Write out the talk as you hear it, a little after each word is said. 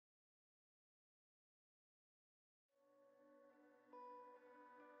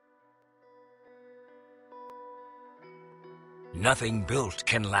Nothing built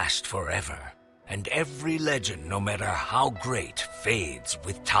can last forever, and every legend, no matter how great, fades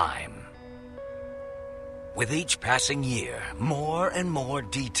with time. With each passing year, more and more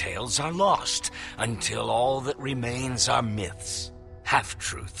details are lost, until all that remains are myths,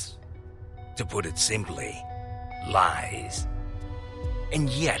 half-truths. To put it simply, lies. And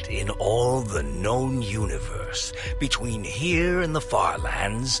yet, in all the known universe, between here and the far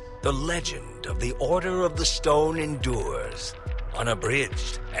lands, the legend of the Order of the Stone endures,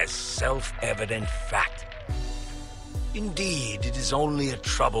 unabridged as self-evident fact. Indeed, it is only a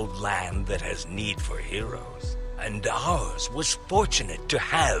troubled land that has need for heroes, and ours was fortunate to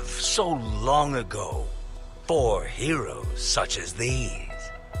have, so long ago, 4 heroes such as these.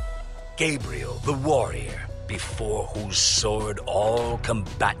 Gabriel the warrior, before whose sword all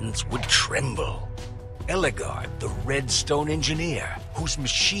combatants would tremble. Eligard, the redstone engineer, whose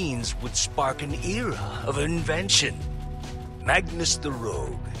machines would spark an era of invention. Magnus the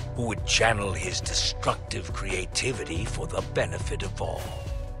rogue, who would channel his destructive creativity for the benefit of all.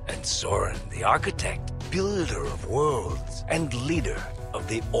 And Soren the architect, builder of worlds, and leader of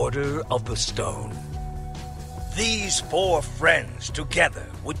the Order of the Stone. These 4 friends together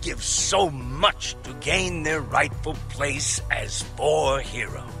would give so much to gain their rightful place as 4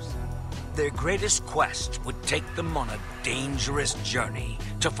 heroes. Their greatest quest would take them on a dangerous journey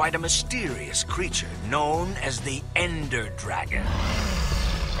to fight a mysterious creature known as the Ender Dragon.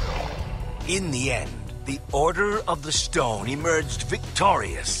 In the end, the Order of the Stone emerged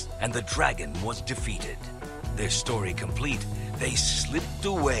victorious, and the dragon was defeated. Their story complete, they slipped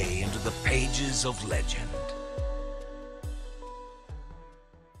away into the pages of legend.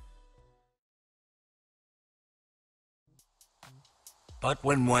 But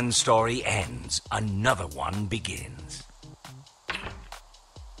when one story ends, another one begins.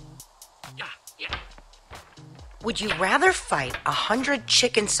 Would you rather fight 100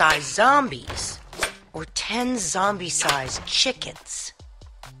 chicken-sized zombies or 10 zombie-sized chickens?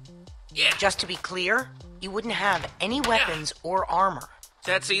 Yeah. Just to be clear, you wouldn't have any weapons or armor.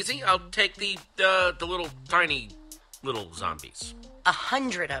 That's easy. I'll take the little tiny little zombies.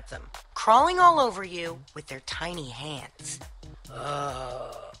 100 of them, crawling all over you with their tiny hands.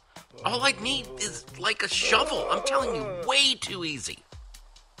 All I need is like a shovel. I'm telling you, way too easy.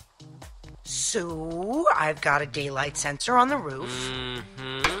 So, I've got a daylight sensor on the roof.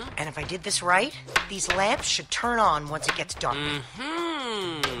 Mm-hmm. And if I did this right, these lamps should turn on once it gets dark.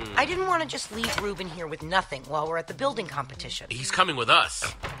 Mm-hmm. I didn't want to just leave Reuben here with nothing while we're at the building competition. He's coming with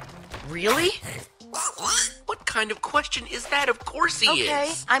us. Really? What kind of question is that? Of course he is.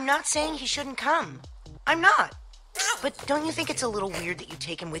 Okay, I'm not saying he shouldn't come. I'm not. But don't you think it's a little weird that you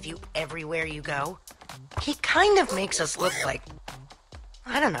take him with you everywhere you go? He kind of makes us look like,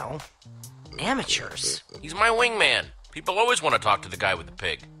 I don't know, amateurs. He's my wingman. People always want to talk to the guy with the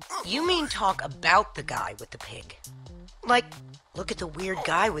pig. You mean talk about the guy with the pig? Like, look at the weird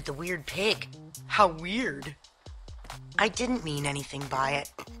guy with the weird pig. How weird. I didn't mean anything by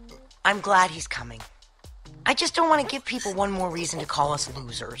it. I'm glad he's coming. I just don't want to give people one more reason to call us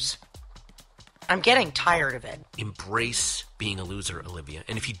losers. I'm getting tired of it. Embrace being a loser, Olivia.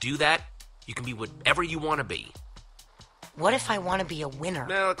 And if you do that, you can be whatever you want to be. What if I want to be a winner?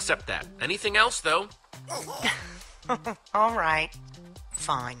 I'll accept that. Anything else, though? All right.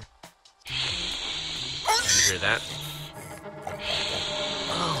 Fine. Did you hear that?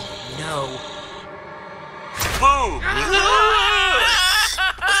 Oh, no. Boom!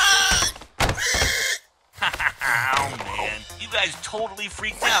 Oh, man. You guys totally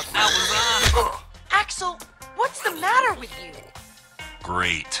freaked out. That was awesome. Axel, what's the matter with you?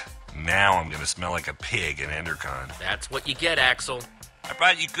 Great. Now I'm gonna smell like a pig in EnderCon. That's what you get, Axel. I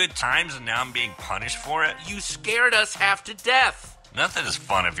brought you good times and now I'm being punished for it? You scared us half to death. Nothing is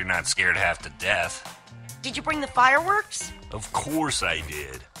fun if you're not scared half to death. Did you bring the fireworks? Of course I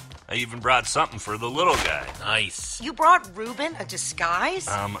did. I even brought something for the little guy. Nice. You brought Reuben a disguise?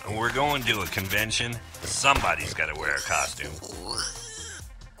 We're going to a convention. Somebody's gotta wear a costume.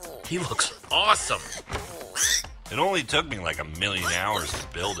 He looks awesome. It only took me like 1,000,000 hours to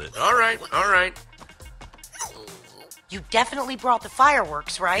build it. All right. You definitely brought the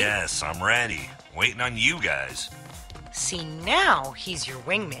fireworks, right? Yes, I'm ready. Waiting on you guys. See, now he's your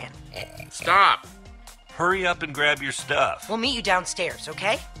wingman. Stop. Hurry up and grab your stuff. We'll meet you downstairs,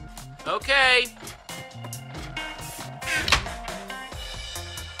 okay? Okay.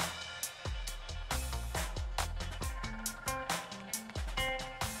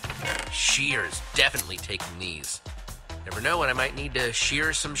 Shear's definitely taking these. Never know when I might need to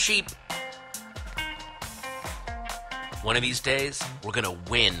shear some sheep. One of these days, we're gonna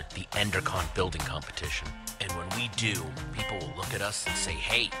win the EnderCon building competition. And when we do, people will look at us and say,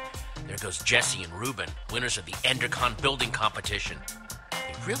 hey, there goes Jesse and Reuben, winners of the EnderCon building competition.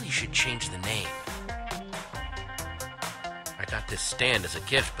 They really should change the name. I got this stand as a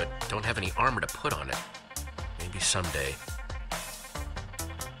gift, but don't have any armor to put on it. Maybe someday.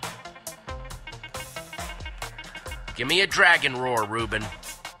 Give me a dragon roar, Reuben.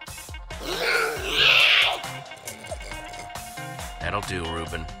 That'll do,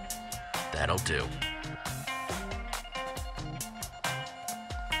 Reuben. That'll do.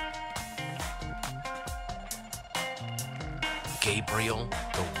 Gabriel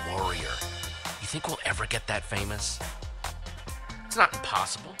the Warrior. You think we'll ever get that famous? It's not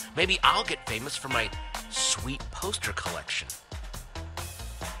impossible. Maybe I'll get famous for my sweet poster collection.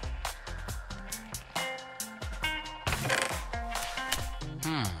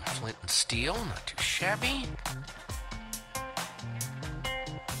 Flint and steel, not too shabby.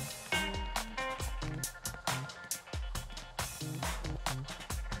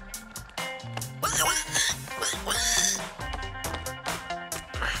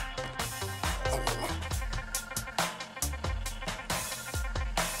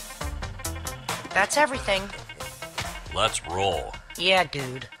 That's everything. Let's roll. Yeah,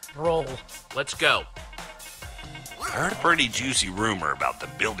 dude. Roll. Let's go. I heard a pretty juicy rumor about the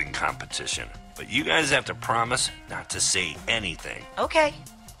building competition, but you guys have to promise not to say anything. Okay.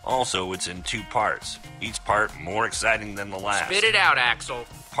 Also, it's in 2 parts, each part more exciting than the last. Spit it out, Axel.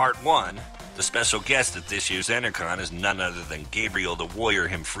 Part 1, the special guest at this year's EnderCon is none other than Gabriel the Warrior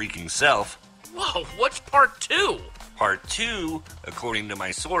him freaking self. Whoa, what's part 2? Part 2, according to my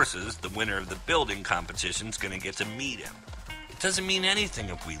sources, the winner of the building competition's gonna get to meet him. It doesn't mean anything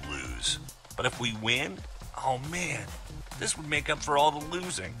if we lose, but if we win, oh man, this would make up for all the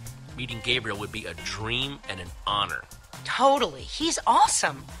losing. Meeting Gabriel would be a dream and an honor. Totally. He's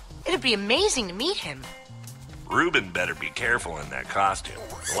awesome. It'd be amazing to meet him. Reuben better be careful in that costume.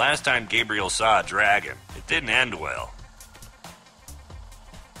 The last time Gabriel saw a dragon, it didn't end well.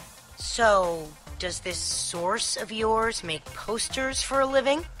 So, does this source of yours make posters for a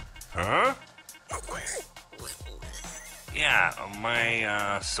living? Huh? Yeah,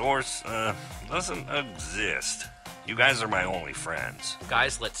 my source doesn't exist. You guys are my only friends.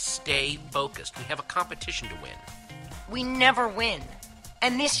 Guys, let's stay focused. We have a competition to win. We never win.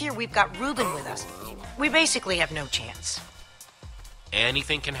 And this year we've got Reuben with us. We basically have no chance.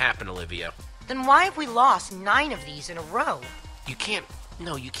 Anything can happen, Olivia. Then why have we lost 9 of these in a row? You can't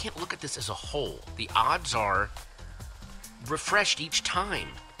look at this as a whole. The odds are refreshed each time.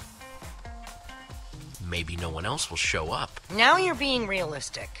 Maybe no one else will show up. Now you're being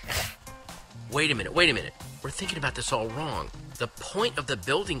realistic. Wait a minute. We're thinking about this all wrong. The point of the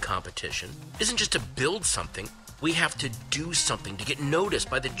building competition isn't just to build something. We have to do something to get noticed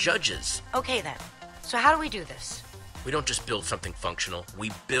by the judges. Okay then. So how do we do this? We don't just build something functional.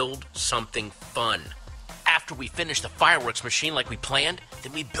 We build something fun. After we finish the fireworks machine like we planned,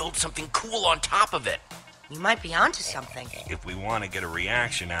 then we build something cool on top of it. You might be onto something. If we want to get a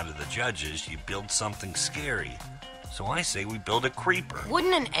reaction out of the judges, you build something scary. So I say we build a creeper.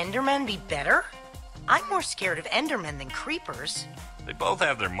 Wouldn't an Enderman be better? I'm more scared of Endermen than creepers. They both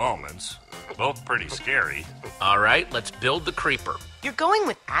have their moments. Both pretty scary. All right, let's build the creeper. You're going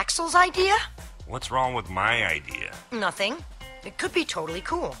with Axel's idea? What's wrong with my idea? Nothing. It could be totally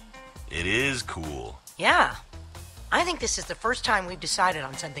cool. It is cool. Yeah. I think this is the first time we've decided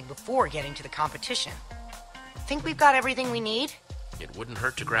on something before getting to the competition. Think we've got everything we need? It wouldn't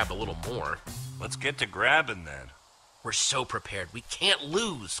hurt to grab a little more. Let's get to grabbing then. We're so prepared. We can't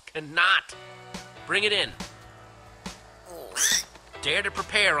lose. Cannot. Bring it in. Dare to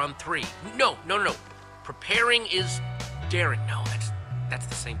prepare on 3. No. Preparing is daring. No, that's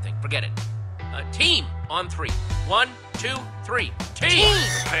the same thing. Forget it. Team on 3. 1, 2, 3. Team!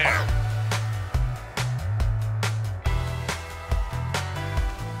 Prepare.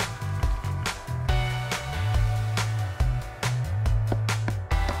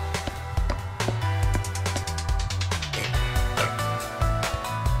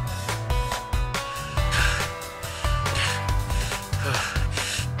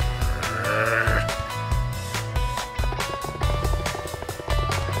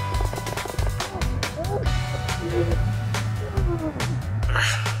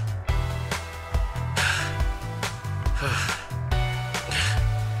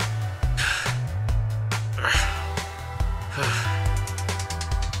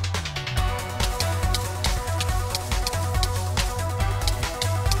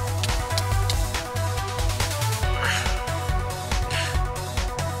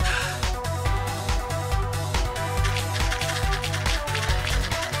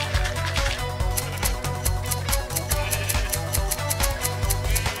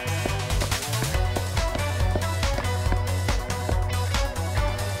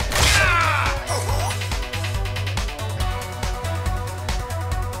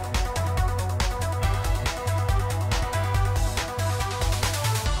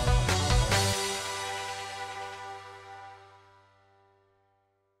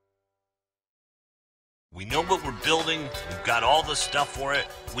 We know what we're building. We've got all the stuff for it.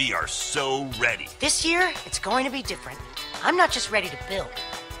 We are so ready. This year, it's going to be different. I'm not just ready to build.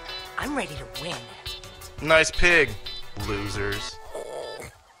 I'm ready to win. Nice pig, losers.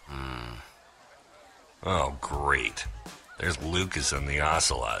 Oh, great. There's Lucas and the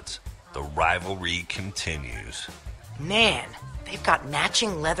Ocelots. The rivalry continues. Man, they've got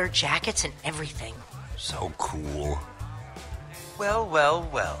matching leather jackets and everything. So cool. Well, well,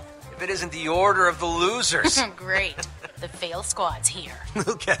 well. If it isn't the order of the losers. Great. The fail squad's here.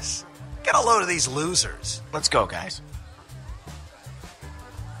 Lucas, get a load of these losers. Let's go, guys.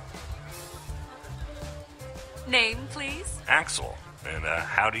 Name, please? Axel, and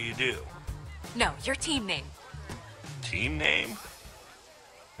how do you do? No, your team name. Team name?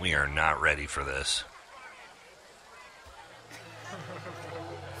 We are not ready for this.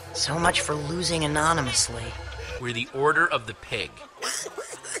 So much for losing anonymously. We're the Order of the Pig.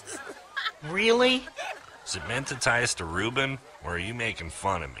 Really? Is it meant to tie us to Reuben, or are you making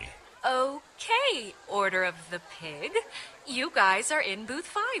fun of me? Okay, Order of the Pig. You guys are in booth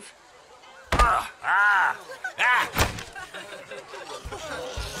 5.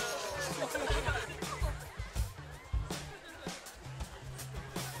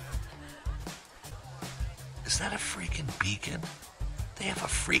 Is that a freaking beacon? They have a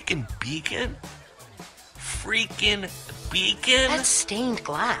freaking beacon? Freaking beacon? That's stained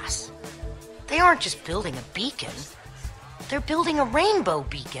glass. They aren't just building a beacon. They're building a rainbow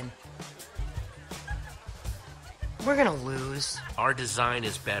beacon. We're gonna lose. Our design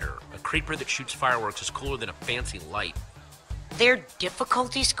is better. A creeper that shoots fireworks is cooler than a fancy light. Their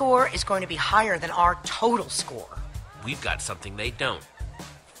difficulty score is going to be higher than our total score. We've got something they don't.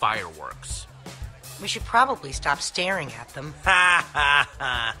 Fireworks. We should probably stop staring at them. Ha ha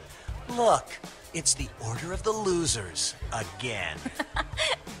ha. Look, it's the Order of the Losers again.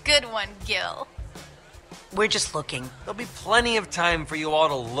 Good one, Gil. We're just looking. There'll be plenty of time for you all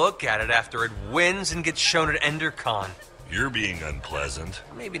to look at it after it wins and gets shown at EnderCon. You're being unpleasant.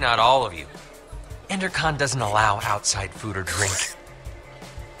 Maybe not all of you. EnderCon doesn't allow outside food or drink.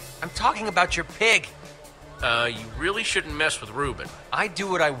 I'm talking about your pig. You really shouldn't mess with Reuben. I do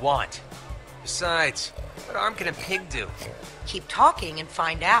what I want. Besides, what harm can a pig do? Keep talking and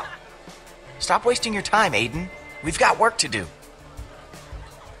find out. Stop wasting your time, Aiden. We've got work to do.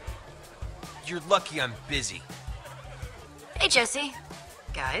 You're lucky I'm busy. Hey, Jesse.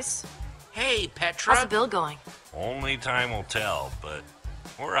 Guys, Hey, Petra. how's the build going? Only time will tell, but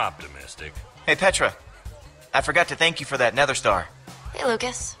we're optimistic. Hey, Petra. I forgot to thank you for that nether star. Hey,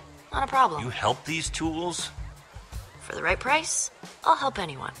 Lucas. Not a problem. You help these tools? For the right price, I'll help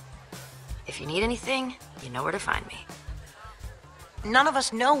anyone. If you need anything, you know where to find me. None of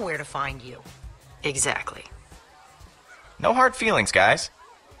us know where to find you. Exactly. No hard feelings, guys.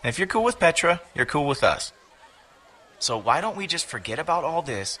 And if you're cool with Petra, you're cool with us. So why don't we just forget about all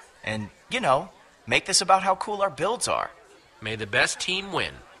this and, make this about how cool our builds are? May the best team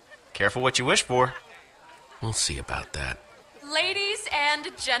win. Careful what you wish for. We'll see about that. Ladies and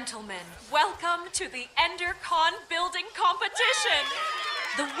gentlemen, welcome to the EnderCon building competition.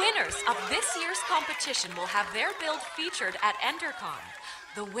 The winners of this year's competition will have their build featured at EnderCon.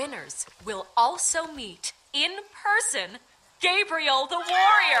 The winners will also meet, in person, Gabriel the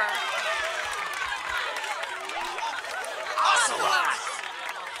Warrior. Ocelots!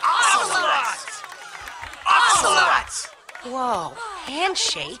 Ocelots! Ocelots! Whoa,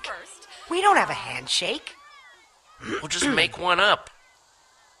 handshake? First, We don't have a handshake. We'll just make one up.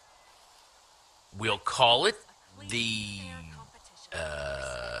 We'll call it the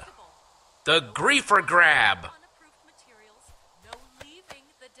Griefer Grab. unapproved materials, no leaving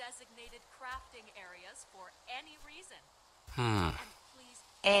the designated crafting areas for any reason. And please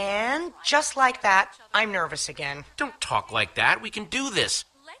And just like that, I'm nervous again. Don't talk like that. We can do this.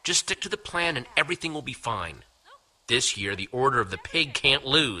 Just stick to the plan and everything will be fine. This year, the Order of the Pig can't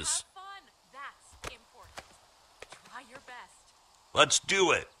lose. have fun. That's important. Try your best. Let's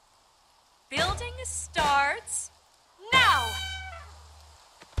do it. Building starts now.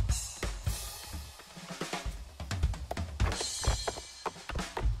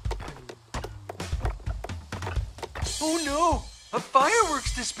 Oh no! A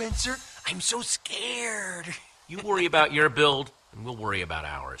fireworks dispenser? I'm so scared. You worry about your build, and we'll worry about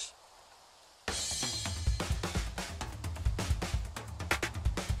ours.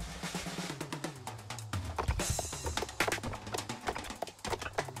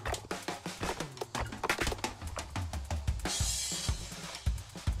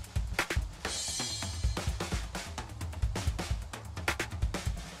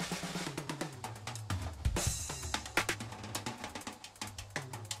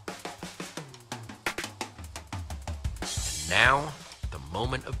 Now, the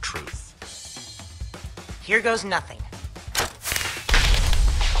moment of truth. Here goes nothing.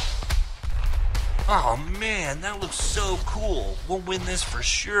 Oh man, that looks so cool. We'll win this for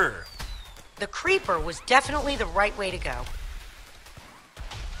sure. The creeper was definitely the right way to go.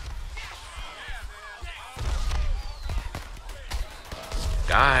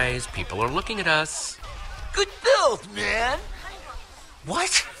 Guys, people are looking at us. Good build, man.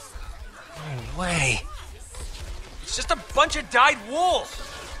 What? No way. It's just a bunch of dyed wool.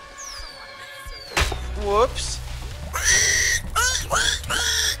 Whoops.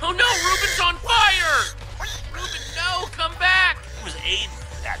 Oh no, Reuben's on fire! Reuben, no, come back! It was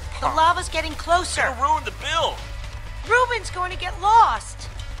Aiden, that The punk. lava's getting closer. Gonna ruin the build. Reuben's going to get lost.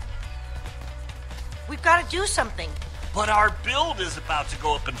 We've got to do something. But our build is about to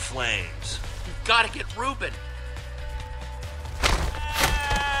go up in flames. You've got to get Reuben.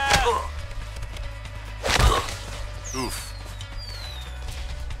 Oof.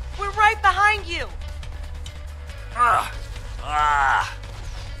 We're right behind you. Ah.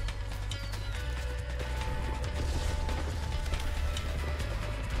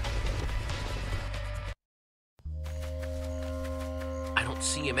 I don't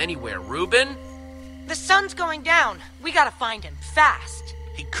see him anywhere. Reuben? The sun's going down. We got to find him fast.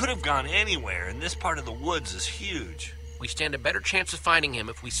 He could have gone anywhere, and this part of the woods is huge. We stand a better chance of finding him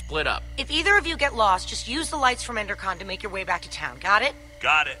if we split up. If either of you get lost, just use the lights from EnderCon to make your way back to town. Got it?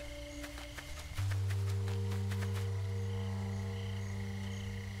 Got it.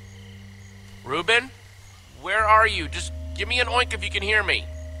 Reuben? Where are you? Just give me an oink if you can hear me.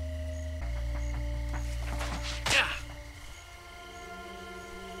 Yeah.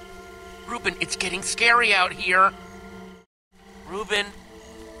 Reuben, it's getting scary out here. Reuben?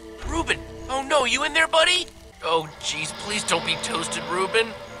 Reuben! Oh no, you in there, buddy? Oh, jeez, please don't be toasted, Reuben.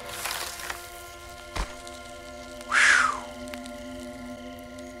 Whew.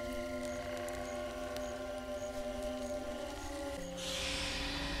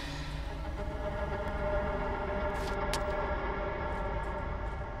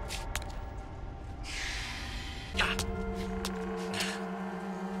 Yeah.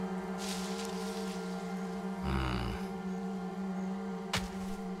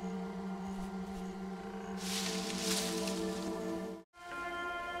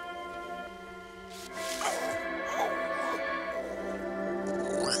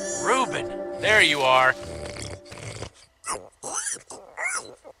 Reuben, there you are.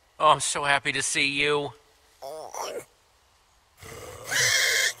 Oh, I'm so happy to see you.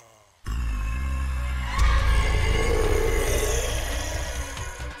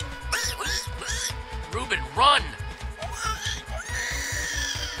 Reuben, run!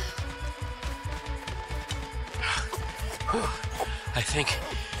 I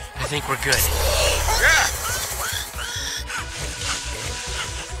think we're good.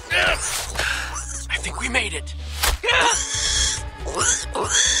 I think we made it.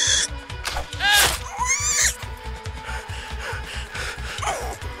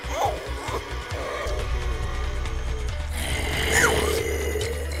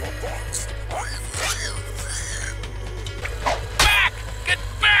 Back! Get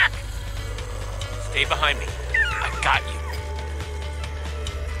back! Stay behind me. I got you.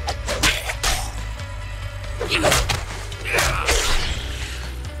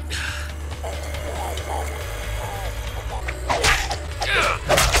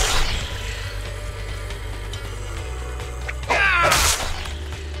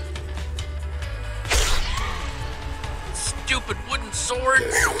 Stupid wooden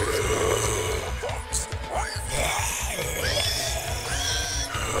swords.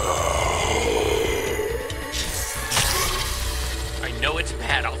 I know it's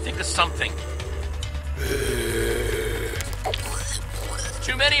bad. I'll think of something.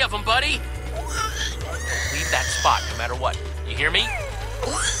 Too many of them, buddy. Leave that spot no matter what. You hear me?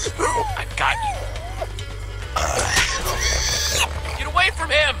 I've got you. Get away from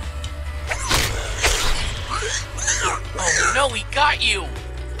him! Oh no, he got you!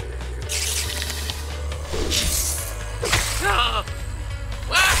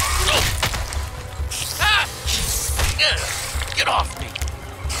 Get off me!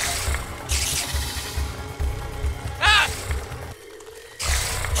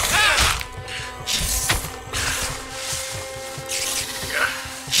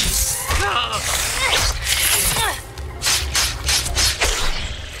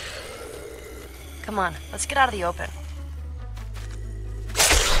 Come on, let's get out of the open.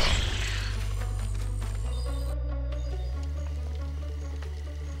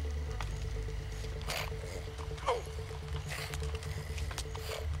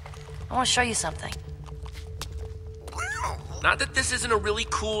 I want to show you something. Not that this isn't a really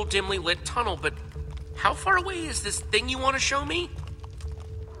cool, dimly lit tunnel, but how far away is this thing you want to show me?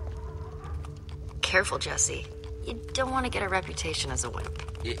 Careful, Jesse. You don't want to get a reputation as a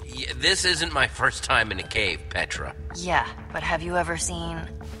wimp. This isn't my first time in a cave, Petra. Yeah, but have you ever seen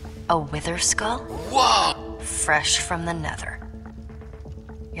a wither skull? Whoa! Fresh from the nether.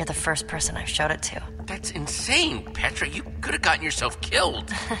 You're the first person I've showed it to. That's insane, Petra. You could have gotten yourself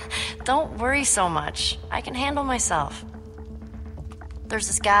killed. Don't worry so much. I can handle myself. There's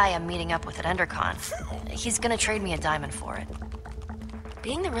this guy I'm meeting up with at EnderCon. He's gonna trade me a diamond for it.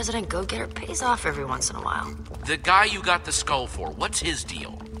 Being the resident go-getter pays off every once in a while. The guy you got the skull for, what's his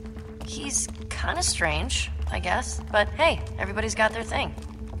deal? He's kinda strange, I guess. But hey, everybody's got their thing.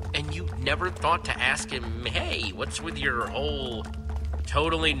 And you never thought to ask him, hey, what's with your whole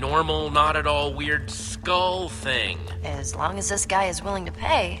totally normal, not at all weird skull thing? As long as this guy is willing to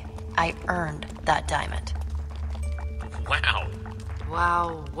pay, I earned that diamond. Wow.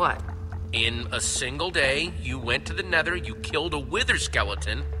 Wow, what? In a single day, you went to the nether, you killed a wither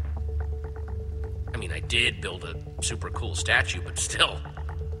skeleton. I mean, I did build a super cool statue, but still,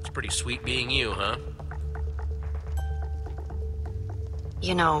 it's pretty sweet being you, huh?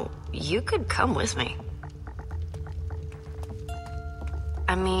 You know, you could come with me.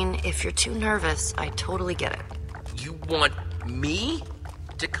 I mean, if you're too nervous, I totally get it. You want me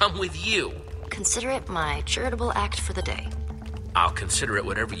to come with you? Consider it my charitable act for the day. I'll consider it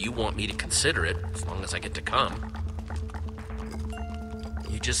whatever you want me to consider it, as long as I get to come.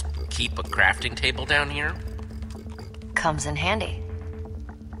 You just keep a crafting table down here? Comes in handy.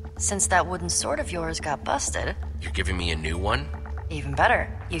 Since that wooden sword of yours got busted... You're giving me a new one? Even better,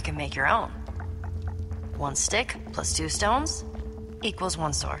 you can make your own. 1 stick plus 2 stones equals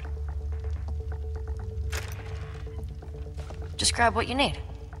 1 sword. Just grab what you need.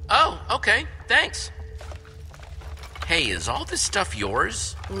 Oh, okay, thanks. Hey, is all this stuff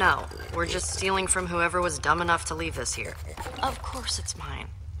yours? No, we're just stealing from whoever was dumb enough to leave this here. Of course it's mine.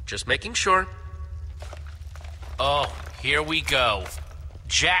 Just making sure. Oh, here we go.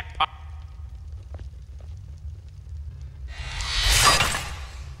 Jackpot.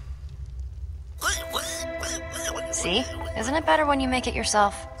 See? Isn't it better when you make it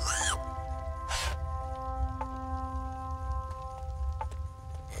yourself?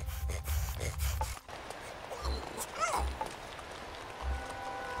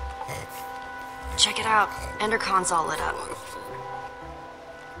 Check it out. EnderCon's all lit up.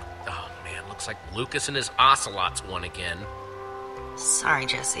 Oh man, looks like Lucas and his Ocelots won again. Sorry,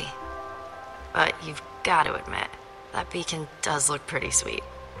 Jesse. But you've got to admit, that beacon does look pretty sweet.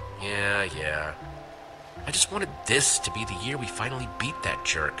 Yeah. I just wanted this to be the year we finally beat that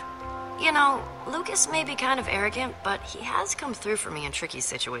jerk. You know, Lucas may be kind of arrogant, but he has come through for me in tricky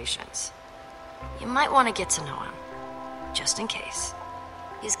situations. You might want to get to know him, just in case.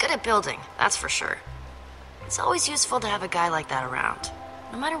 He's good at building, that's for sure. It's always useful to have a guy like that around,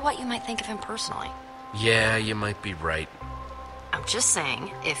 no matter what you might think of him personally. Yeah, you might be right. I'm just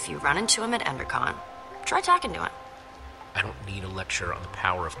saying, if you run into him at EnderCon, try talking to him. I don't need a lecture on the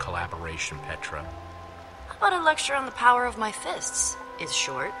power of collaboration, Petra. How about a lecture on the power of my fists? It's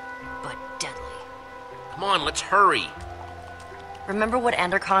short, but deadly. Come on, let's hurry. Remember what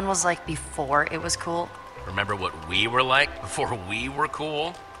EnderCon was like before it was cool? Remember what we were like before we were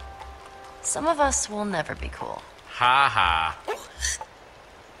cool? Some of us will never be cool. Ha ha.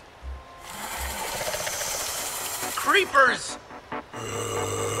 Creepers!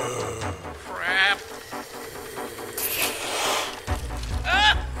 Crap.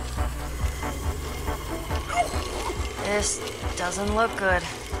 Ah! This doesn't look good.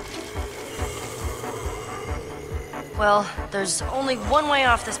 Well, there's only one way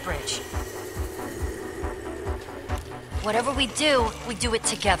off this bridge. Whatever we do it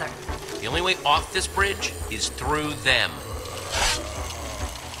together. The only way off this bridge is through them.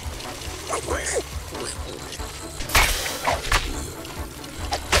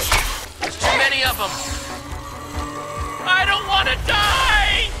 There's too many of them. I don't want to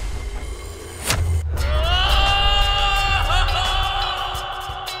die!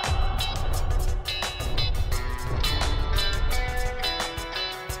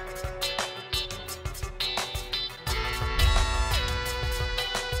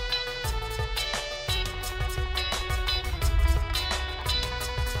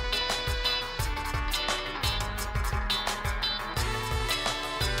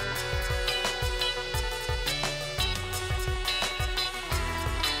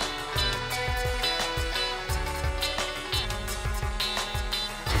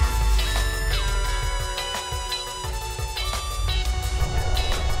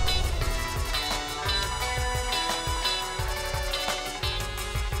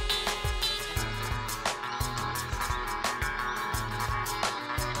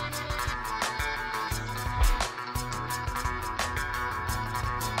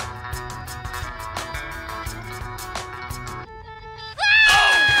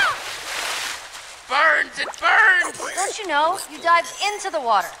 burns! It burns! Don't you know? You dive into the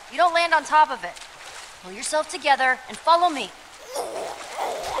water. You don't land on top of it. Pull yourself together and follow me.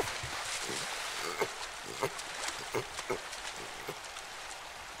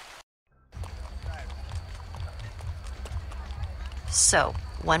 So,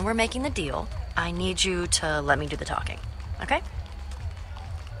 when we're making the deal, I need you to let me do the talking, okay?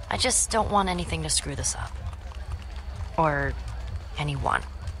 I just don't want anything to screw this up. Or anyone.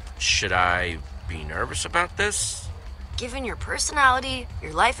 Should I be nervous about this? Given your personality,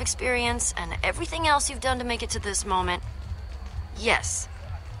 your life experience, and everything else you've done to make it to this moment, yes.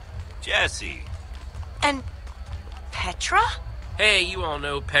 Jesse. And Petra? Hey, you all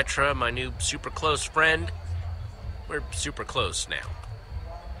know Petra, my new super close friend. We're super close now.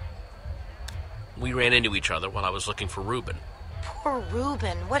 We ran into each other while I was looking for Reuben. Poor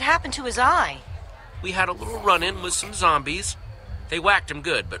Reuben. What happened to his eye? We had a little run-in with some zombies. They whacked him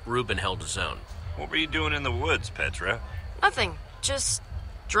good, but Reuben held his own. What were you doing in the woods, Petra? Nothing. Just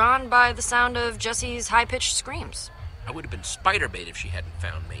drawn by the sound of Jesse's high-pitched screams. I would have been spider bait if she hadn't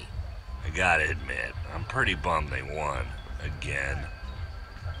found me. I gotta admit, I'm pretty bummed they won. Again.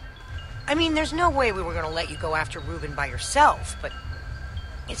 I mean, there's no way we were going to let you go after Reuben by yourself, but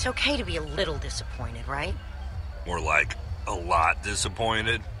it's okay to be a little disappointed, right? More like a lot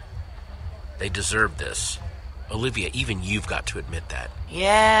disappointed. They deserved this. Olivia, even you've got to admit that.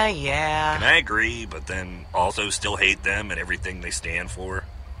 Yeah. And I agree, but then also still hate them and everything they stand for.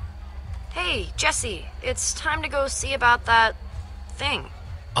 Hey, Jesse, it's time to go see about that thing.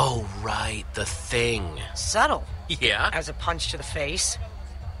 Oh, right, the thing. Subtle. Yeah? As a punch to the face.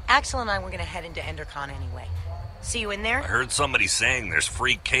 Axel and I were going to head into EnderCon anyway. See you in there? I heard somebody saying there's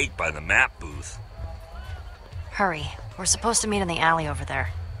free cake by the map booth. Hurry. We're supposed to meet in the alley over there.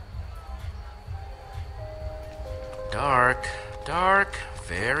 Dark,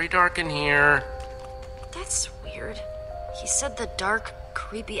 very dark in here. That's weird. He said the dark,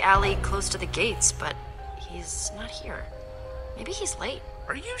 creepy alley close to the gates, but he's not here. Maybe he's late.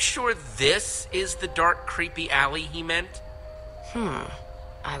 Are you sure this is the dark, creepy alley he meant?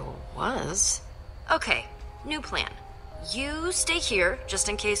 I was. Okay, new plan. You stay here, just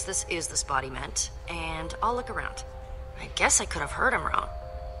in case this is the spot he meant, and I'll look around. I guess I could have heard him wrong.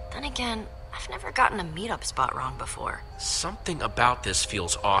 Then again, I've never gotten a meetup spot wrong before. Something about this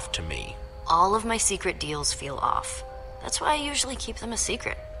feels off to me. All of my secret deals feel off. That's why I usually keep them a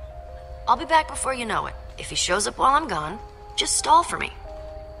secret. I'll be back before you know it. If he shows up while I'm gone, just stall for me.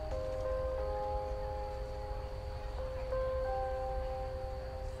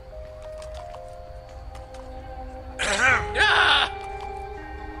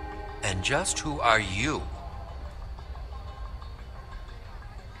 And just who are you?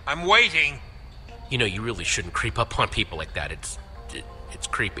 I'm waiting. You know, you really shouldn't creep up on people like that. It's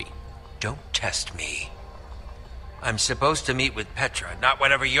creepy. Don't test me. I'm supposed to meet with Petra, not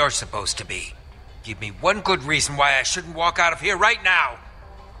whatever you're supposed to be. Give me one good reason why I shouldn't walk out of here right now.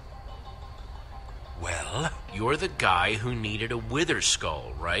 Well? You're the guy who needed a wither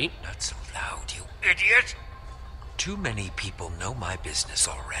skull, right? Not so loud, you idiot! Too many people know my business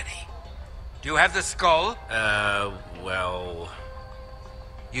already. Do you have the skull? Well...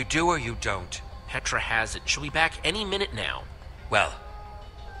 You do or you don't? Petra has it. She'll be back any minute now. Well,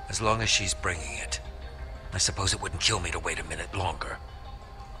 as long as she's bringing it. I suppose it wouldn't kill me to wait a minute longer.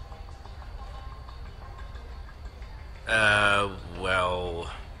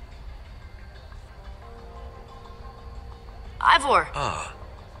 Well... Ivor! Ah,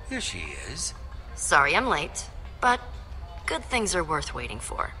 here she is. Sorry I'm late, but good things are worth waiting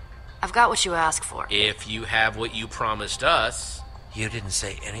for. I've got what you asked for. If you have what you promised us... You didn't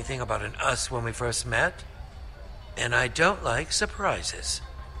say anything about an us when we first met. And I don't like surprises.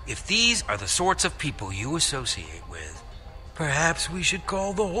 If these are the sorts of people you associate with, perhaps we should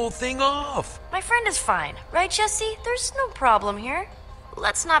call the whole thing off. My friend is fine, right, Jesse? There's no problem here.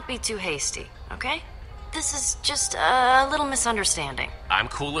 Let's not be too hasty, okay? This is just a little misunderstanding. I'm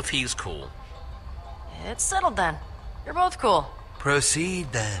cool if he's cool. It's settled then. You're both cool.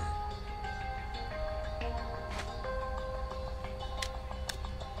 Proceed then.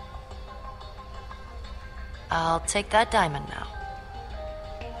 I'll take that diamond now.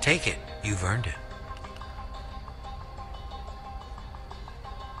 Take it. You've earned it.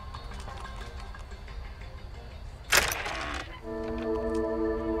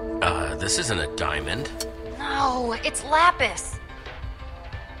 This isn't a diamond. No, it's lapis.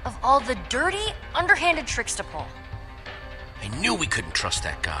 Of all the dirty, underhanded tricks to pull. I knew we couldn't trust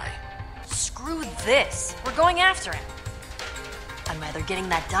that guy. Screw this. We're going after him. I'm either getting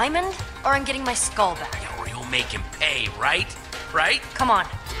that diamond, or I'm getting my skull back. Yeah, or you'll make him pay, right? Right? Come on.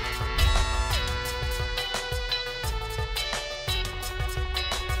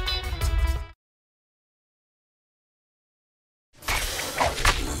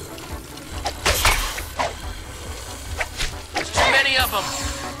 many of them.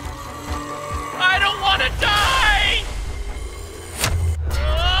 I don't want to die!